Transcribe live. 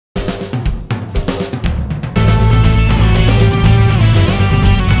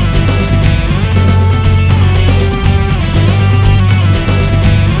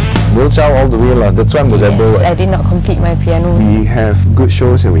girl child all the way lah. That's why I'm the rebel. Yes, I did not complete my piano. We have good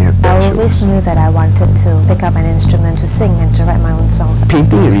shows and we have bad I always shows. knew that I wanted to pick up an instrument, to sing and to write my own songs.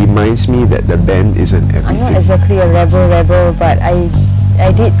 Painting reminds me that the band isn't I'm not everything. exactly a rebel, but I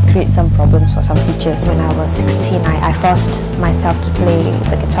did create some problems for some teachers. When I was 16, I forced myself to play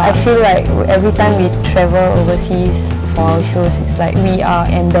the guitar. I feel like every time we travel overseas for our shows, it's like we are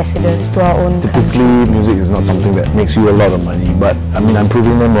ambassadors to our own country. Typically, music is not something that makes you a lot of money, but I mean, I'm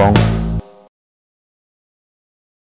proving them wrong.